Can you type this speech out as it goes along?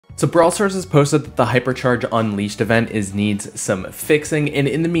So Brawl Stars has posted that the Hypercharge Unleashed event needs some fixing, and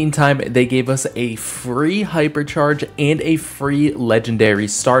in the meantime, they gave us a free Hypercharge and a free legendary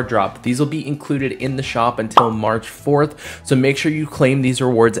Starr drop. These will be included in the shop until March 4th, so make sure you claim these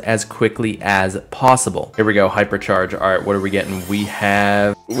rewards as quickly as possible. Here we go, Hypercharge. All right, what are we getting? We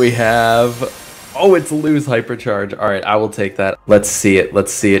have, oh, it's loose Hypercharge. All right, I will take that. Let's see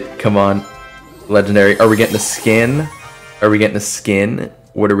it, come on. Legendary, are we getting a skin?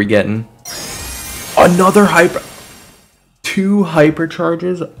 What are we getting? Another two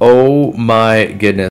Hypercharges? Oh my goodness.